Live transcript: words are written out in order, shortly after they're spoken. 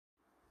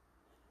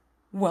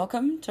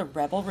Welcome to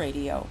Rebel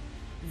Radio,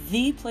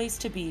 the place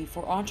to be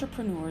for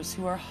entrepreneurs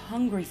who are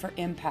hungry for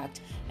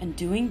impact and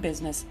doing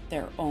business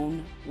their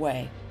own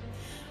way.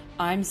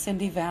 I'm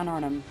Cindy Van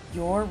Arnhem,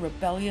 your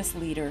rebellious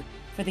leader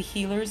for the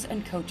healers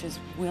and coaches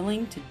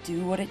willing to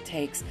do what it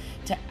takes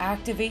to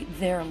activate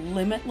their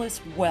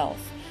limitless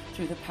wealth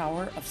through the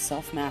power of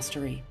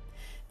self-mastery.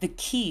 The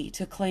key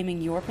to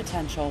claiming your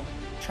potential,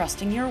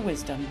 trusting your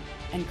wisdom,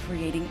 and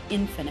creating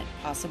infinite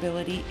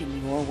possibility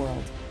in your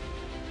world.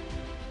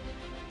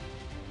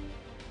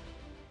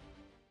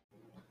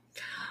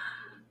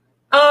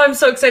 Oh, I'm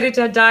so excited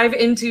to dive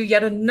into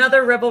yet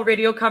another Rebel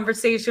Radio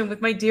conversation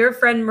with my dear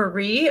friend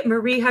Marie.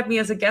 Marie had me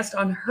as a guest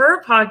on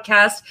her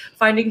podcast,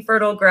 Finding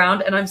Fertile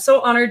Ground, and I'm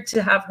so honored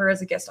to have her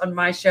as a guest on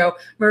my show.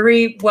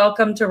 Marie,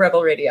 welcome to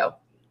Rebel Radio.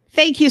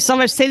 Thank you so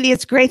much, Cindy.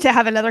 It's great to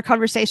have another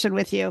conversation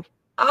with you.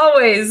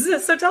 Always.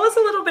 So tell us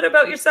a little bit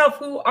about yourself.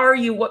 Who are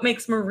you? What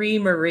makes Marie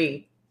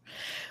Marie?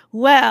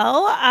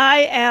 Well,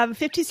 I am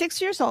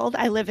 56 years old.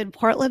 I live in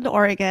Portland,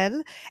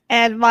 Oregon,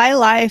 and my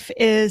life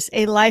is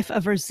a life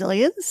of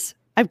resilience.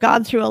 I've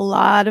gone through a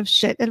lot of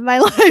shit in my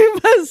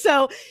life.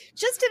 So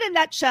just in a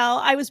nutshell,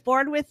 I was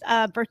born with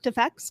birth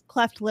defects,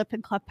 cleft lip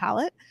and cleft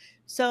palate.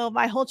 So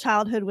my whole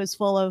childhood was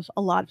full of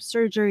a lot of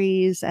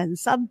surgeries and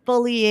some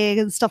bullying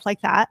and stuff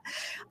like that.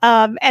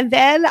 And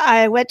then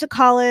I went to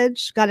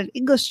college, got an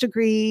English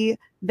degree,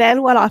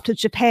 then went off to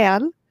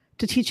Japan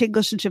to teach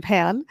English in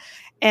Japan.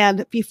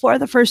 And before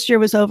the first year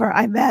was over,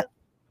 I met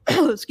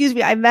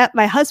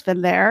my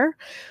husband there,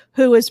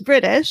 who was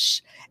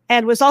British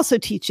and was also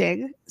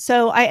teaching.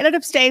 So I ended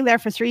up staying there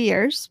for 3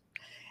 years,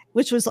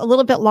 which was a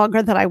little bit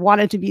longer than I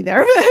wanted to be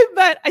there,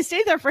 but I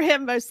stayed there for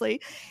him mostly.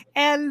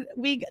 And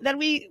we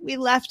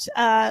left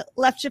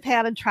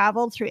Japan and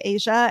traveled through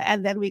Asia,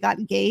 and then we got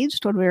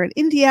engaged when we were in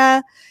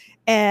India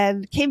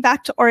and came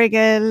back to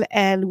Oregon,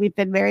 and we've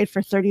been married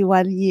for coming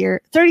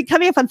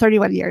up on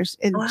 31 years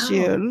in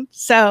June.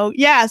 So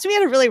we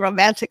had a really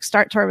romantic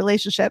start to our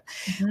relationship.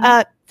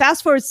 Mm-hmm.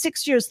 Fast forward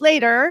 6 years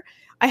later,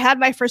 I had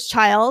my first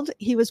child.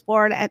 He was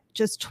born at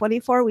just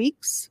 24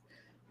 weeks,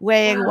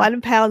 weighing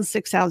 1 pound,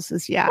 6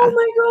 ounces. Yeah. Oh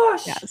my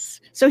gosh. Yes.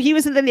 So he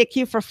was in the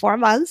NICU for 4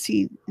 months.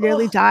 He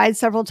nearly died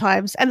several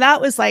times. And that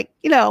was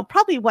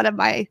probably one of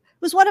my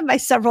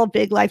several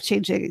big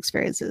life-changing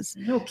experiences.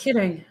 No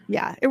kidding.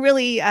 Yeah. It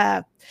really,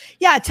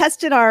 it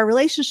tested our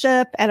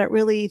relationship, and it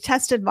really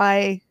tested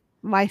my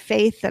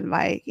faith and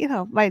my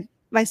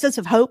sense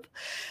of hope.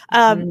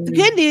 The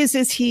good news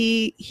is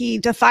he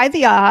defied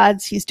the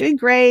odds. He's doing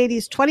great.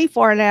 He's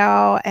 24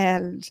 now,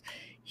 and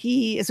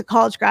he is a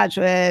college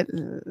graduate.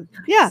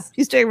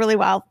 He's doing really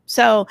well.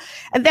 So,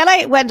 and then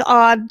I went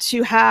on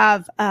to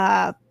have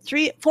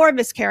 4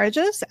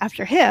 miscarriages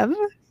after him,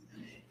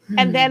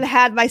 and then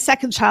had my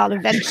second child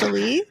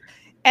eventually.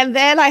 And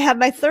then I had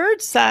my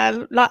third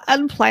son, not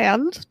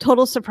unplanned,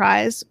 total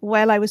surprise,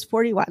 when I was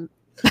 41.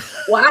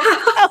 Wow.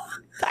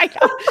 I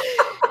know.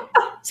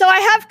 So I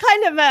have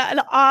kind of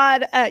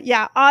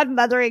an odd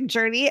mothering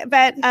journey.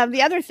 But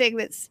the other thing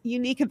that's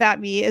unique about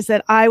me is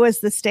that I was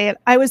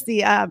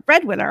the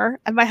breadwinner,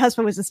 and my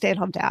husband was a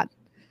stay-at-home dad.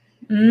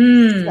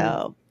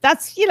 So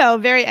that's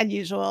very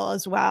unusual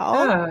as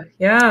well.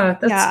 Yeah.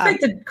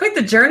 That's quite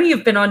the journey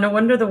you've been on. No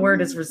wonder the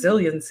word is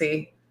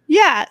resiliency.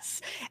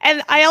 Yes.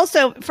 And I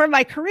also, for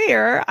my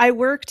career, I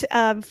worked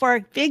for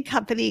a big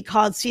company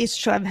called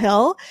CH2M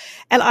Hill,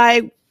 and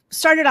I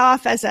started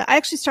off as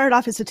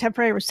a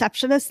temporary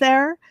receptionist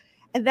there.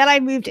 And then I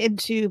moved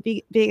into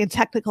being a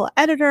technical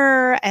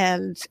editor.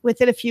 And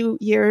within a few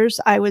years,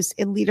 I was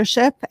in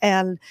leadership.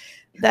 And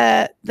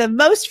the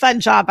most fun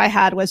job I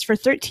had was for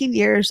 13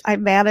 years, I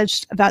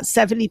managed about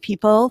 70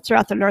 people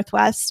throughout the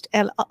Northwest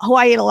and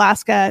Hawaii and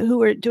Alaska who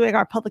were doing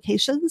our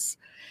publications.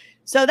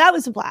 So that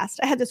was a blast.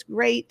 I had this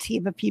great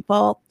team of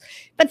people,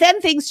 but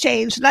then things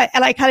changed, and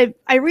I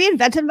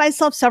reinvented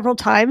myself several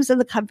times in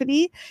the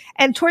company.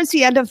 And towards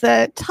the end of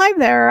the time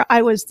there,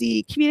 I was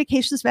the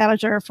communications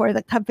manager for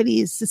the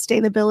company's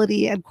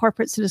sustainability and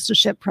corporate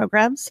citizenship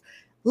programs.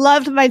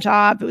 Loved my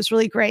job. It was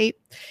really great.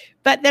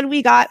 But then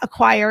we got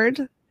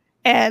acquired,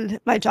 and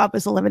my job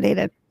was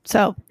eliminated.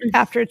 So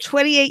after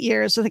 28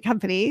 years with the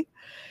company.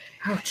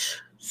 Ouch.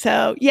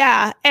 So,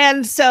 yeah.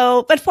 And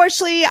so, but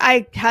fortunately,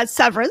 I had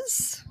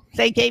severance.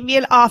 They gave me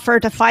an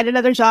offer to find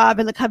another job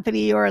in the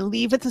company or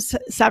leave with the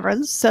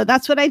severance. So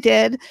that's what I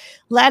did.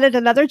 Landed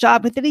another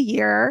job within a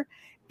year.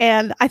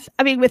 And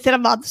within a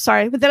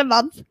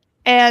month.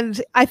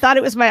 And I thought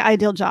it was my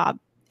ideal job.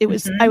 It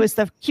was, I was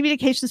the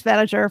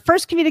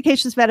first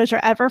communications manager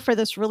ever for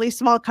this really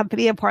small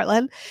company in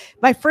Portland.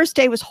 My first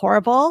day was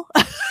horrible.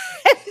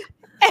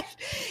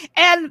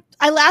 And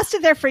I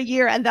lasted there for a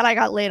year, and then I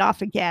got laid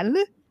off again,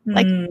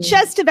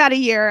 just about a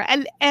year.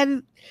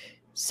 And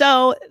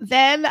so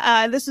then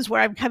this is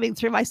where I'm coming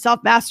through my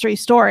self-mastery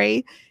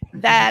story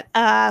that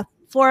the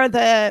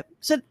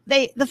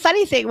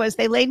funny thing was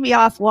they laid me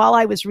off while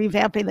I was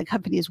revamping the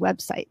company's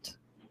website.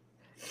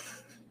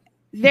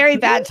 very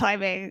bad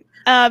timing.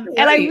 And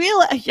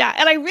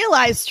I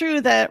realized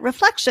through the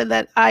reflection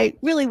that I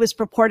really was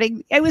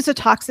purporting, it was a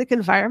toxic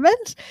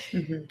environment,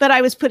 but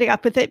I was putting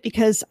up with it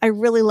because I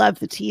really loved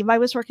the team I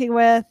was working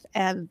with,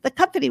 and the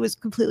company was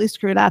completely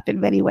screwed up in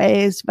many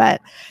ways.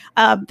 But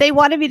they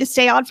wanted me to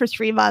stay on for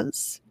 3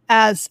 months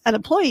as an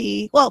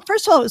employee. Well,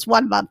 first of all, it was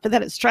 1 month, but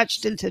then it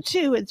stretched into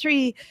 2 and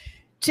 3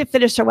 to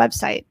finish their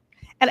website.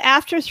 And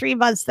after 3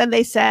 months, then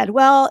they said,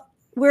 well,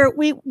 we're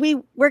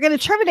going to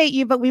terminate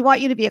you, but we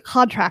want you to be a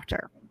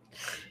contractor.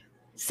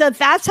 So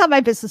that's how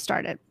my business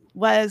started,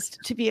 was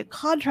to be a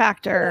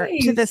contractor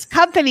to this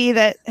company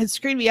that had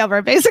screwed me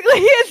over,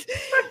 basically.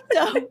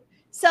 And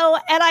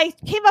I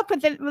came up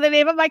with the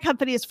name of my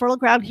company is Fertile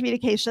Ground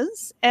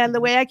Communications. And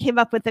the way I came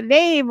up with the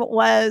name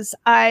was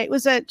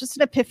just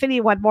an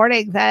epiphany one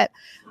morning that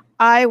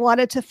I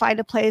wanted to find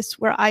a place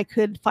where I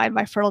could find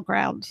my fertile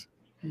ground.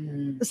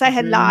 Because I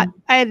had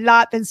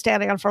not been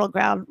standing on fertile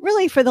ground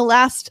really for the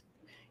last,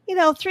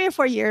 3 or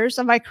 4 years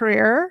of my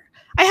career.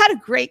 I had a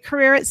great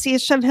career at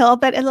CSM Hill,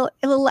 but in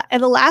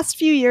the last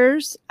few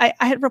years, I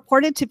had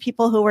reported to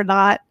people who were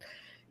not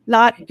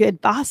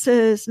good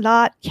bosses,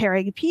 not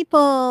caring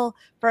people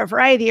for a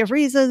variety of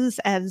reasons.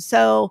 And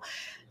so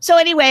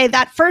anyway,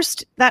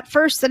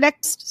 the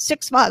next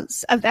 6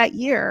 months of that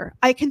year,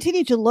 I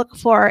continued to look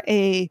for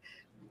a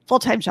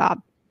full-time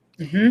job.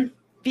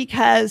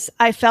 Because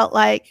I felt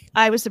like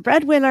I was the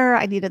breadwinner.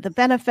 I needed the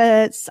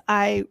benefits.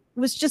 I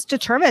was just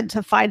determined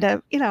to find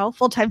a,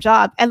 full-time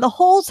job. And the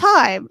whole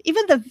time,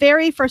 even the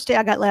very first day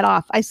I got let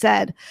off, I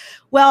said,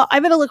 well,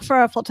 I'm going to look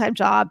for a full-time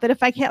job, but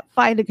if I can't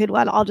find a good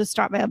one, I'll just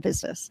start my own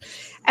business.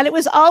 And it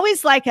was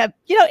always like in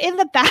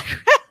the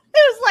background, it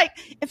was like,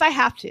 if I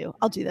have to,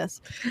 I'll do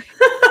this.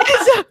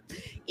 So,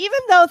 even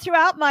though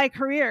throughout my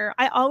career,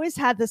 I always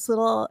had this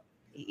little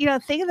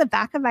thing in the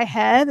back of my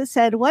head that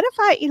said, what if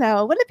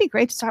wouldn't it be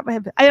great to start my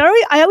own?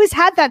 I always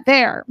had that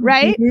there,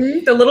 right?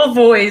 The little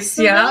voice.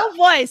 Little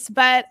voice,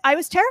 but I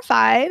was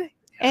terrified,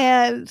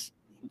 and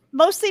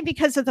mostly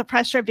because of the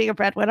pressure of being a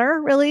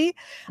breadwinner, really.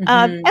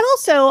 And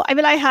also,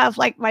 I have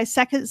my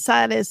second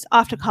son is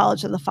off to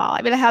college in the fall.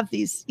 I have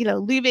these,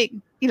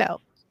 looming,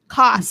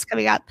 costs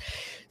coming up.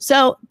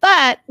 So,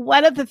 but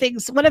one of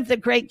the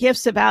great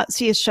gifts about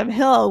CSM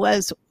Hill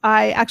was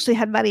I actually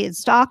had money in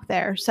stock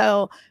there.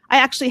 So I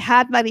actually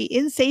had money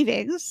in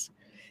savings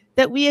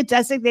that we had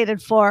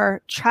designated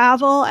for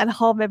travel and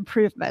home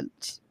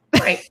improvement.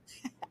 Right.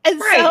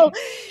 And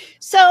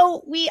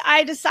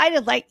I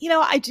decided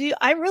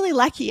I'm really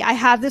lucky. I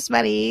have this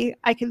money.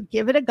 I can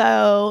give it a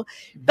go,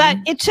 but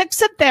it took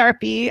some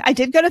therapy. I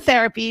did go to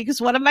therapy because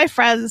one of my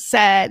friends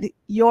said,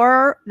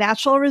 your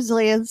natural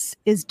resilience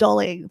is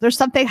dulling. There's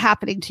something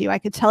happening to you. I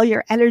could tell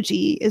your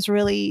energy is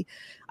really,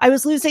 I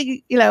was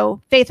losing,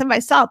 faith in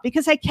myself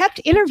because I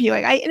kept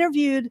interviewing. I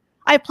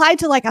applied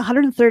to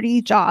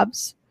 130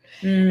 jobs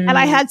and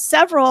I had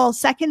several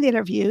second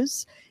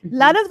interviews.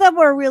 None of them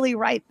were really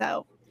right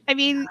though.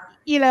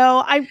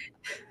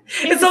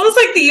 It's almost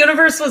like the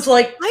universe was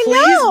like,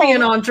 please be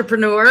an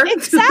entrepreneur.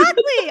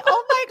 Exactly.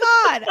 Oh my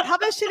God. How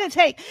much did it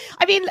take?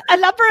 A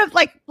number of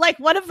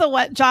one of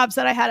the jobs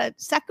that I had a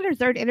second or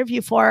third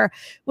interview for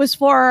was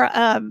for,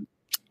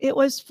 it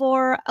was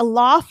for a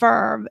law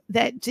firm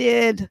that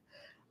did,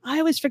 I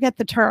always forget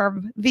the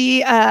term,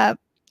 the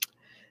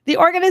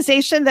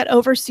organization that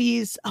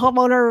oversees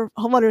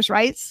homeowners'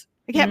 rights.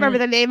 I can't remember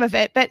the name of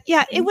it, but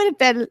yeah, it would have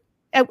been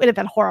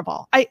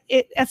horrible.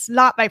 It's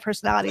not my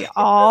personality at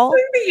all.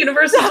 The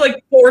universe is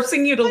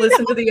forcing you to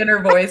listen to the inner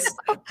voice.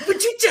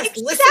 Would you just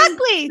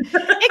listen?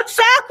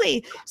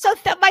 Exactly. So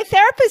my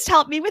therapist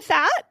helped me with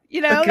that.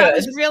 That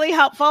was really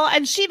helpful.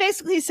 And she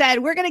basically said,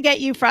 we're going to get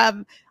you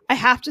from I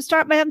have to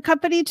start my own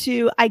company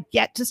to I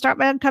get to start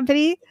my own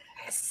company.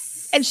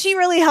 And she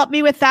really helped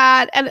me with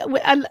that. And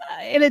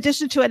in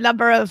addition to a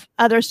number of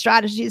other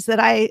strategies that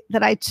I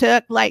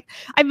took,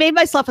 I made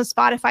myself a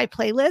Spotify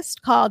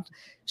playlist called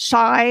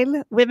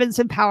Shine Women's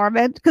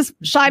Empowerment, because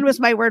Shine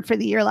was my word for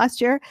the year last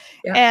year.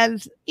 Yeah.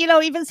 And,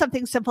 even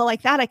something simple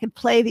like that, I could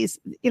play these,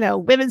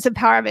 women's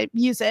empowerment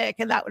music,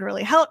 and that would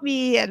really help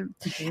me. And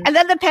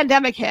then the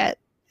pandemic hit.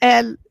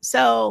 And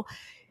so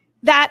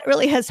that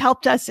really has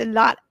helped us in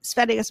not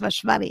spending as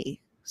much money.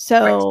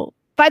 So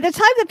by the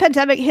time the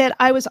pandemic hit,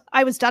 I was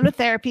done with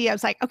therapy. I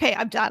was like, okay,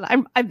 I'm done.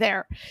 I'm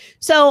there.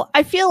 So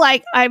I feel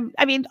like I'm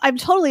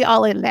totally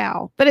all in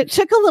now, but it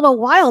took a little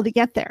while to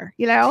get there,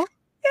 Yeah,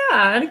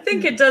 I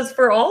think it does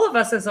for all of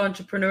us as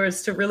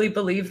entrepreneurs to really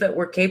believe that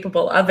we're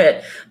capable of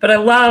it. But I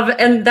love,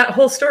 and that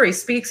whole story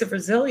speaks of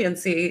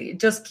resiliency.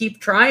 Just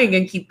keep trying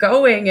and keep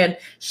going and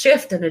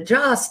shift and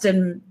adjust.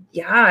 And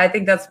yeah, I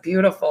think that's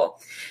beautiful.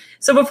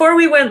 So before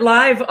we went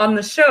live on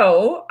the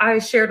show, I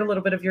shared a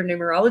little bit of your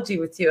numerology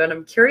with you, and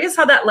I'm curious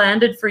how that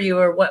landed for you,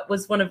 or what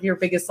was one of your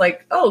biggest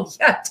oh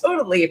yeah,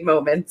 totally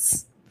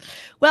moments.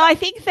 Well, I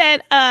think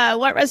that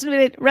what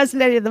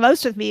resonated the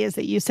most with me is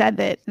that you said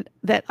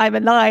that I'm a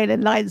 9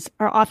 and 9s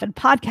are often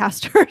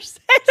podcasters.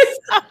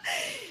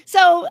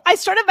 So I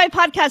started my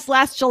podcast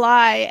last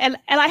July, and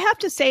I have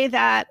to say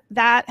that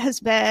has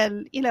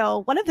been,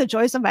 one of the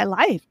joys of my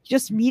life.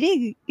 Just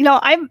meeting,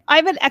 I'm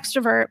an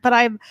extrovert, but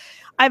I'm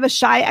a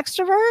shy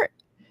extrovert.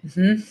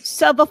 Mm-hmm.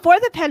 So before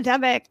the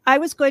pandemic, I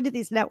was going to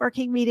these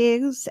networking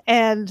meetings,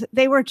 and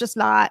they were just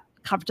not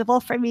comfortable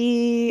for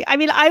me. I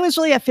mean, I was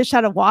really a fish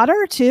out of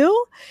water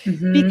too,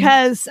 Mm-hmm.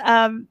 because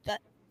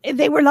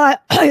they were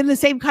not in the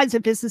same kinds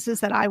of businesses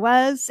that I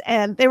was,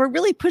 and they were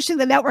really pushing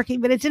the networking,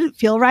 but it didn't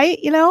feel right,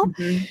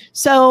 Mm-hmm.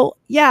 So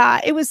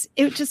yeah,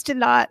 it just did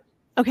not.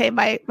 Okay,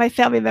 my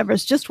family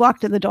members just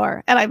walked in the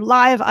door, and I'm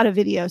live on a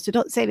video, so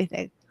don't say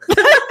anything.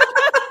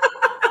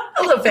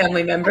 Hello,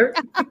 family member.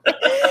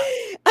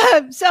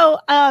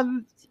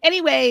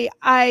 Anyway,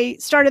 I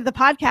started the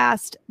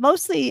podcast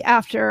mostly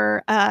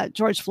after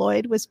George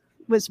Floyd was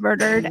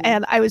murdered,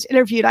 and I was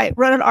interviewed. I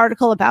wrote an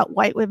article about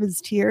white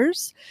women's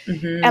tears,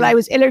 Mm-hmm. and I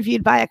was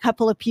interviewed by a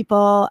couple of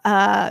people,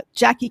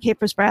 Jackie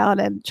Capers Brown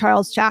and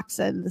Charles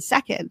Jackson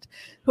II,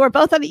 who are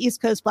both on the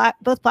East Coast,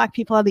 both Black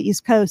people on the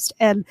East Coast.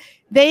 And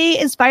they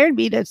inspired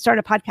me to start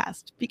a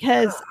podcast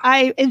because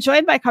I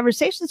enjoyed my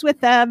conversations with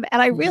them.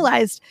 And I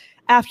realized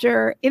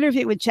after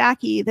interviewing with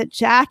Jackie that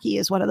Jackie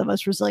is one of the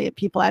most resilient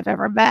people I've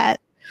ever met.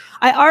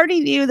 I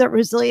already knew that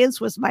resilience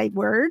was my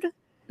word.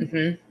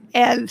 Mm-hmm.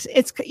 And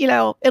it's,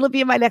 it'll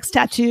be my next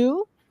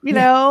tattoo,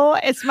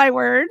 it's my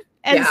word.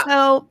 And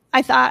so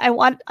I thought I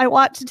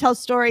want to tell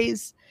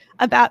stories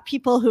about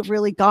people who've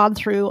really gone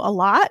through a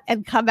lot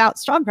and come out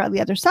stronger on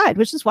the other side,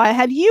 which is why I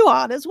had you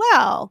on as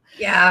well.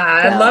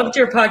 Yeah, I loved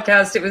your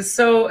podcast.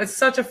 It's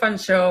such a fun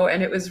show.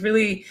 And it was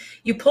really,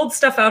 you pulled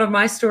stuff out of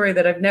my story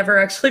that I've never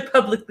actually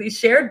publicly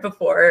shared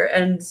before.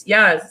 And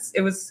yes,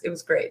 it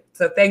was great.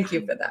 So thank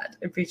you for that.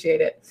 I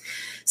appreciate it.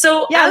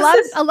 So yeah,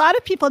 a lot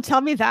of people tell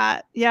me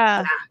that.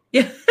 Yeah.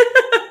 Yeah.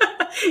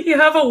 You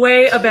have a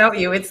way about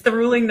you. It's the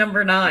ruling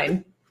number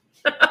 9.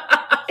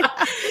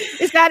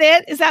 Is that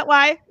it? Is that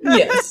why?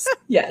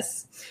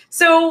 Yes.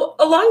 So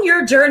along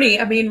your journey,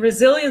 I mean,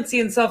 resiliency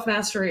and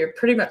self-mastery are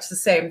pretty much the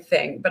same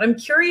thing, but I'm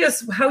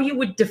curious how you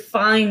would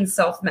define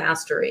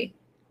self-mastery.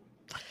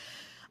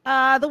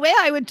 The way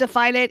I would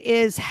define it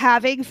is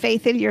having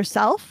faith in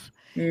yourself.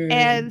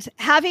 And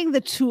having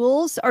the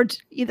tools, or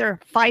either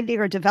finding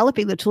or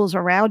developing the tools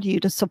around you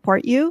to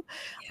support you.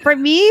 Yeah. For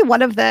me,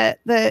 one of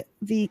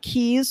the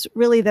keys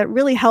really that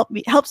really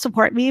helped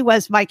support me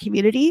was my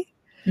community.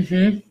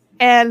 Mm-hmm.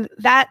 And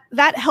that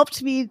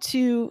helped me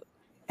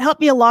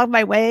along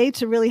my way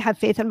to really have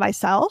faith in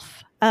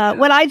myself.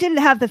 When I didn't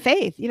have the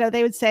faith,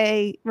 they would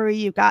say, Marie,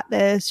 you got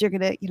this. You're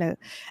going to,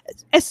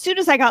 as soon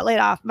as I got laid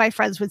off, my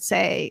friends would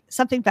say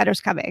something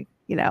better's coming,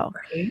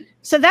 Right.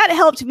 So that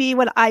helped me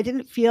when I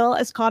didn't feel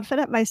as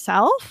confident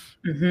myself.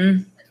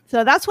 Mm-hmm.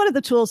 So that's one of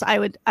the tools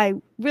I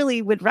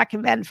really would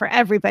recommend for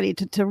everybody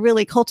to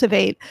really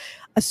cultivate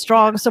a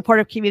strong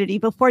supportive community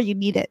before you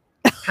need it.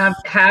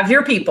 Have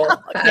your people.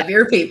 Have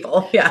your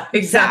people. Yeah,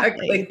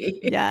 exactly.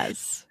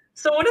 Yes.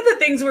 So one of the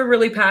things we're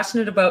really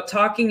passionate about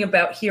talking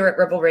about here at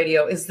Rebel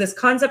Radio is this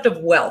concept of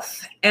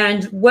wealth.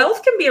 And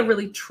wealth can be a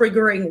really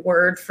triggering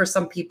word for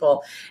some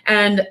people.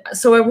 And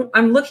so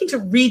I'm looking to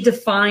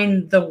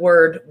redefine the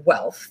word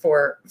wealth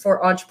for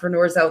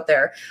entrepreneurs out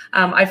there.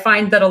 I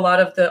find that a lot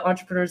of the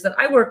entrepreneurs that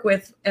I work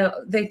with,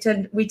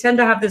 we tend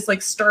to have this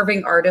like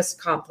starving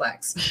artist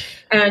complex.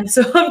 And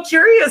so I'm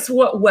curious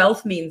what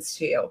wealth means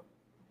to you.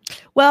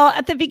 Well,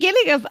 at the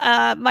beginning of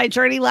my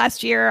journey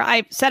last year,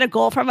 I set a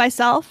goal for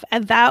myself,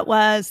 and that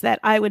was that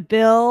I would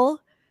bill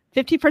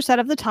 50%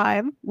 of the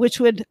time, which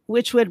would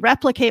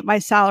replicate my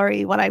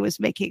salary when I was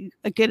making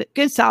a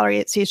good salary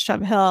at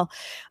Seastrom Hill.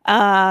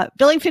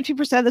 Billing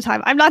 50% of the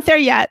time. I'm not there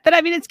yet, but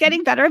I mean, it's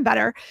getting better and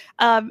better.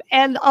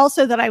 And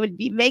also that I would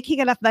be making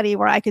enough money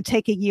where I could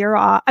take take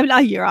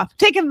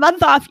a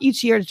month off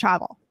each year to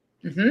travel.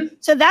 Mm-hmm.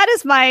 So that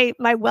is my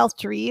wealth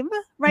dream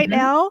right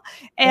now.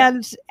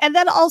 And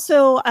then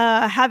also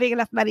having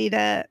enough money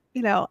to,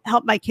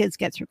 help my kids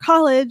get through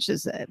college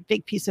is a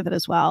big piece of it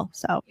as well.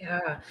 So,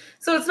 yeah.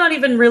 So it's not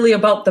even really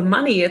about the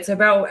money. It's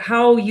about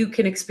how you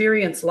can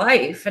experience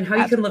life and how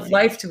you can live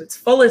life to its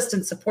fullest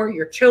and support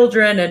your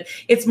children. And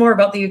it's more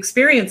about the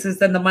experiences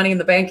than the money in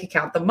the bank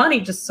account. The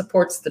money just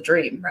supports the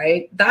dream,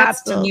 right?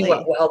 That's to me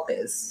what wealth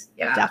is.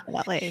 Yeah,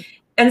 definitely.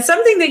 And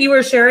something that you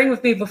were sharing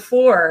with me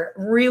before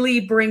really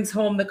brings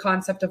home the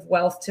concept of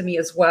wealth to me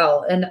as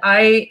well. And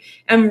I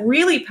am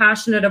really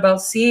passionate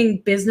about seeing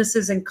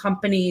businesses and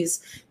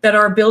companies that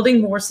are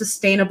building more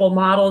sustainable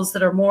models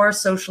that are more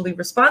socially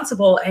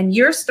responsible. And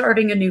you're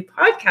starting a new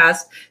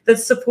podcast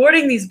that's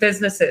supporting these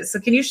businesses. So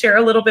can you share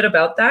a little bit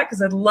about that?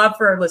 Because I'd love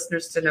for our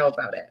listeners to know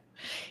about it.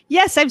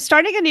 Yes, I'm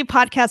starting a new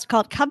podcast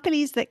called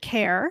Companies That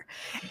Care.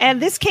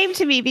 And this came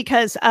to me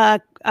because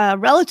a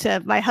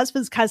relative, my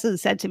husband's cousin,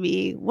 said to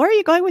me, where are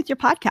you going with your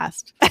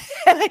podcast? And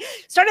I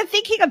started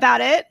thinking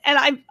about it.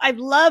 And I've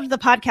loved the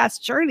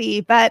podcast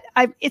journey, but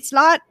it's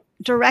not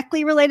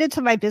directly related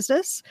to my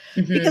business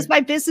because my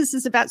business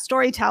is about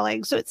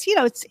storytelling. So it's,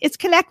 it's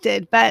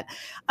connected, but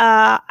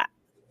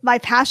my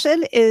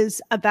passion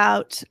is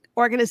about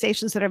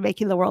organizations that are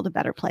making the world a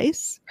better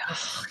place.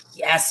 Oh,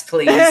 yes,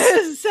 please.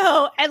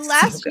 And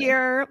last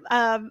year,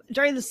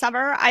 during the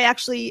summer, I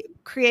actually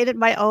created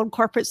my own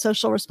corporate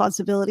social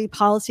responsibility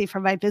policy for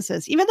my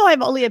business. Even though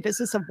I'm only a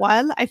business of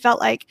one, I felt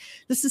like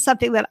this is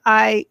something that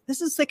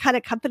this is the kind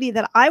of company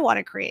that I want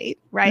to create,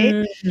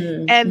 right?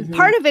 And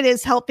part of it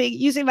is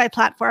using my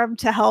platform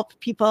to help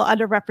people,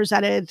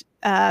 underrepresented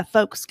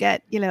folks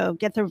get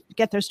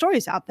their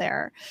stories out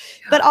there.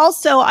 But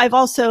also, I've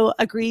also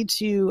agreed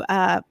to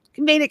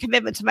made a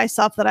commitment to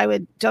myself that I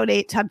would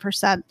donate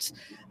 10%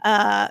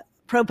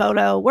 pro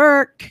bono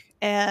work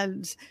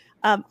and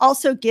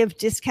also give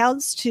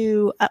discounts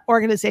to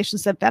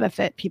organizations that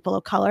benefit people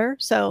of color.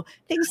 So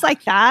things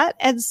like that.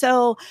 And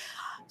so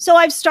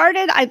I've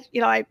started,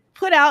 I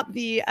put out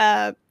the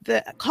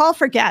call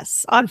for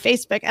guests on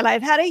Facebook, and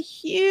I've had a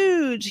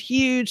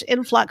huge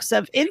influx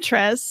of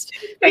interest.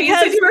 You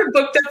said you were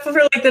booked up for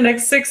like the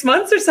next 6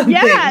 months or something.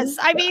 Yes.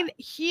 I mean,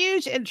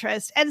 huge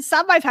interest, and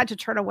some I've had to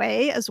turn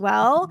away as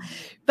well.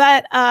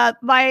 But I'm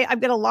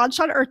going to launch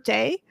on Earth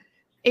Day,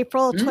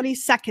 April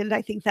 22nd,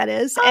 I think that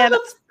is. Oh, and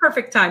that's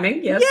perfect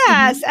timing. Yes.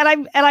 Yes. And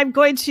I'm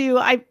going to,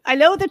 I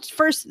know that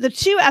the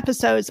 2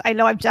 episodes, I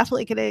know I'm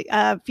definitely going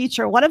to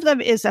feature. One of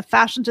them is a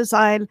fashion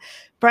design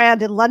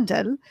brand in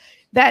London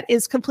that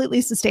is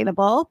completely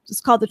sustainable.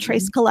 It's called the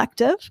Trace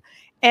Collective,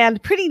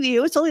 and pretty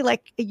new. It's only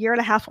like a year and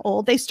a half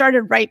old. They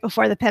started right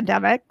before the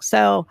pandemic.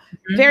 So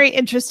very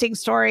interesting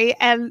story.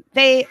 And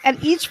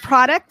each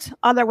product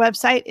on their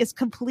website is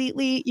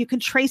completely, you can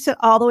trace it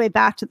all the way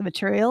back to the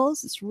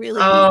materials. It's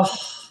really,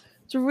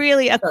 it's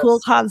really a cool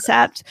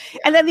concept.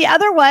 And then the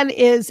other one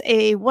is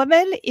a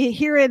woman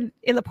here in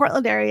the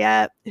Portland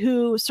area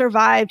who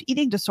survived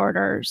eating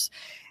disorders.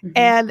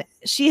 And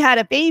she had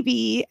a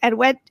baby and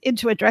went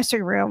into a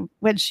dressing room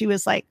when she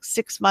was like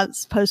 6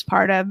 months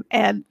postpartum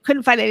and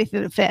couldn't find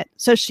anything to fit.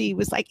 So she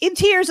was like in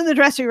tears in the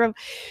dressing room.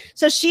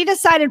 So she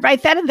decided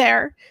right then and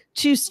there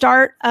to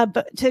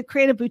to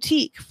create a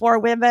boutique for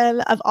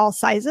women of all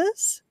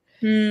sizes,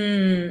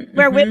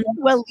 where women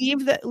will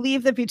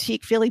leave the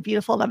boutique feeling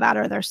beautiful no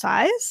matter their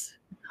size.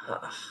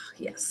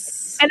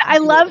 Yes. And I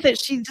love that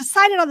she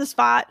decided on the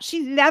spot.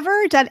 She's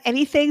never done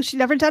anything. She's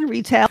never done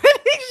retail.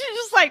 She's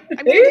just like,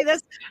 I'm going to do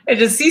this. I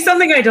just see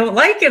something I don't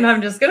like and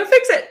I'm just going to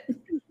fix it.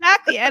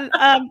 Exactly. And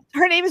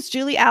her name is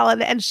Julie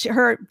Allen, and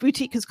her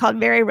boutique is called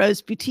Mary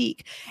Rose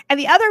Boutique. And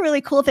the other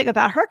really cool thing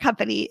about her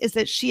company is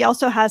that she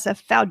also has a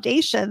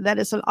foundation that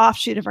is an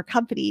offshoot of her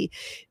company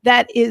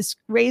that is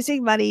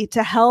raising money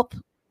to help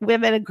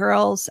women and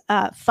girls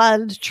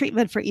fund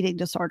treatment for eating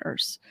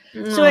disorders.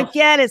 So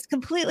again, it's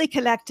completely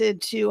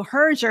connected to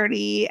her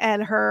journey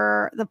and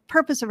the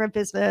purpose of her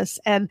business.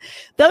 And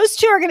those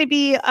 2 are going to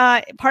be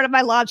part of my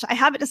launch. I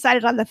haven't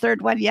decided on the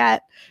third one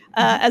yet,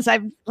 as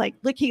I'm like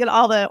looking at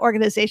all the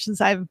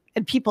organizations and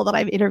people that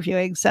I'm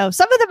interviewing. So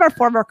some of them are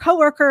former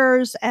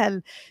coworkers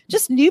and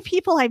just new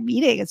people I'm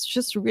meeting. It's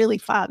just really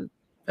fun.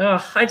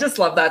 Oh, I just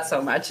love that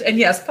so much. And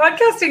yes,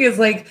 podcasting is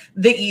like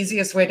the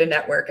easiest way to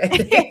network, I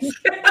think.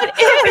 I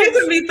get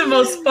to meet the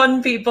most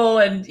fun people,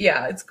 and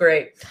yeah, it's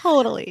great.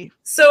 Totally.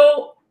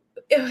 So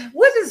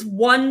what is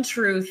one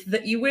truth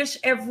that you wish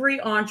every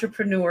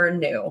entrepreneur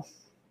knew?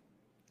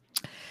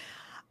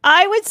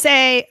 I would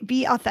say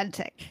be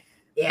authentic.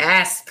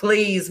 Yes,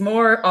 please.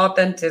 More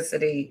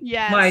authenticity.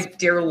 Yes. My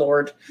dear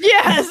Lord.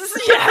 Yes.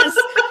 Because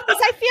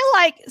I feel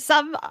like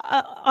some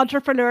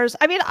entrepreneurs,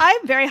 I mean,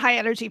 I'm a very high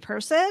energy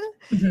person,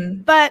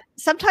 but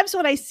sometimes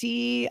when I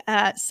see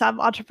some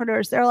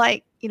entrepreneurs, they're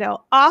like,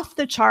 off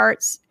the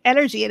charts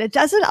energy, and it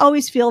doesn't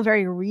always feel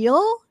very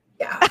real.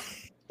 Yeah.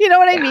 You know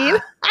what I mean?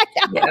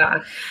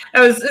 Yeah.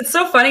 It's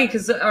so funny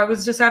because I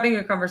was just having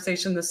a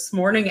conversation this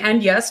morning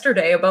and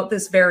yesterday about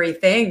this very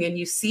thing. And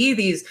you see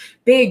these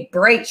big,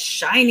 bright,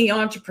 shiny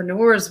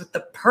entrepreneurs with the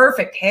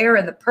perfect hair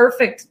and the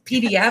perfect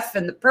PDF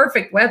and the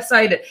perfect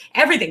website, and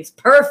everything's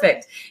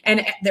perfect.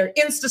 And their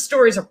Insta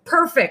stories are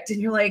perfect.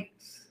 And you're like,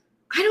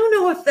 I don't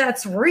know if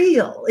that's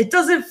real. It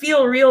doesn't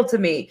feel real to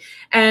me.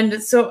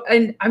 And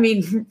I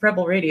mean,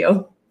 Rebel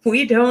Radio,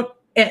 we don't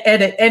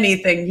edit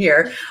anything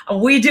here.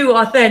 We do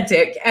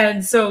authentic.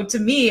 And so to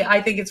me,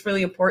 I think it's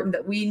really important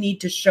that we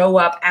need to show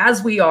up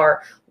as we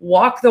are,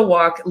 walk the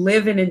walk,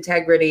 live in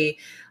integrity.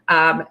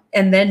 And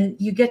then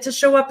you get to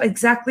show up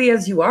exactly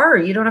as you are.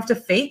 You don't have to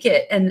fake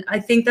it. And I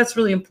think that's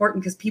really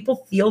important because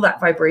people feel that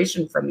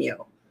vibration from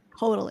you.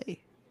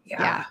 Totally.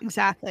 Yeah,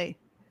 exactly.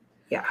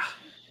 Yeah.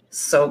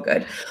 So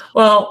good.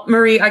 Well,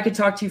 Marie, I could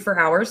talk to you for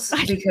hours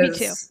because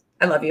Me too.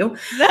 I love you.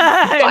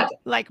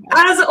 But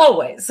as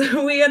always,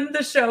 we end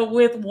the show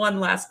with one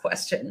last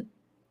question.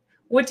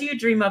 What do you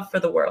dream of for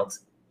the world?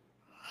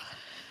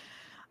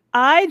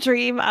 I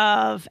dream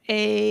of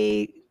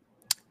a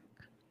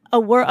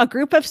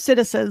group of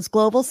citizens,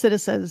 global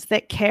citizens,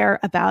 that care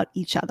about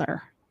each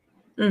other.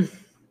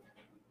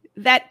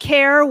 That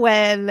care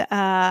when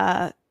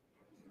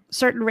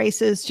certain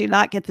races do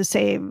not get the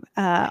same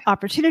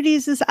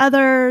opportunities as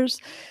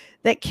others.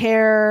 that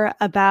care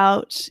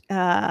about,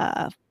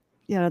 the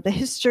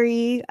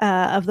history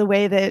of the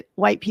way that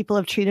white people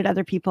have treated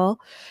other people,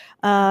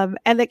 and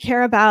that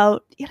care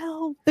about,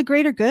 the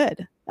greater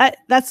good.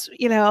 That's,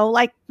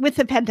 like with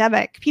the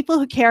pandemic, people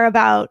who care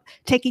about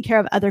taking care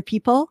of other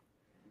people.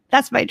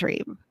 That's my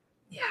dream.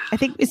 Yeah. I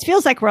think it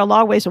feels like we're a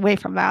long ways away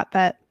from that,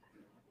 but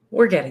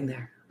we're getting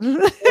there.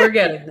 We're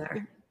getting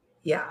there.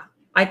 Yeah.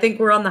 I think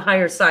we're on the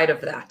higher side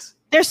of that.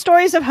 There's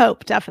stories of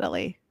hope,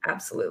 definitely.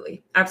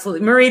 Absolutely.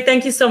 Absolutely. Marie,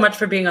 thank you so much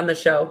for being on the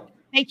show.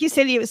 Thank you,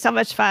 Cindy. It was so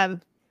much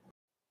fun.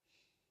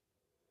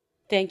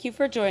 Thank you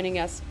for joining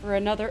us for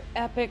another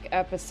epic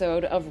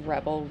episode of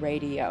Rebel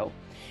Radio.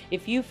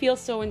 If you feel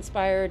so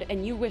inspired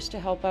and you wish to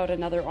help out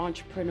another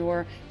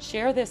entrepreneur,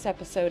 share this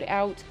episode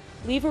out,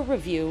 leave a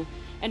review,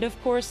 and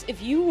of course,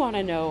 if you want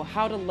to know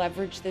how to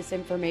leverage this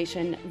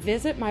information,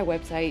 visit my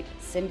website,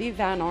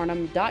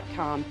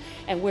 cindyvanarnum.com,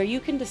 and where you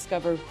can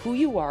discover who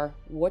you are,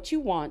 what you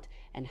want,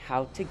 and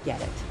how to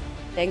get it.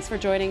 Thanks for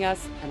joining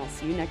us, and I'll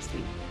see you next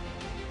week.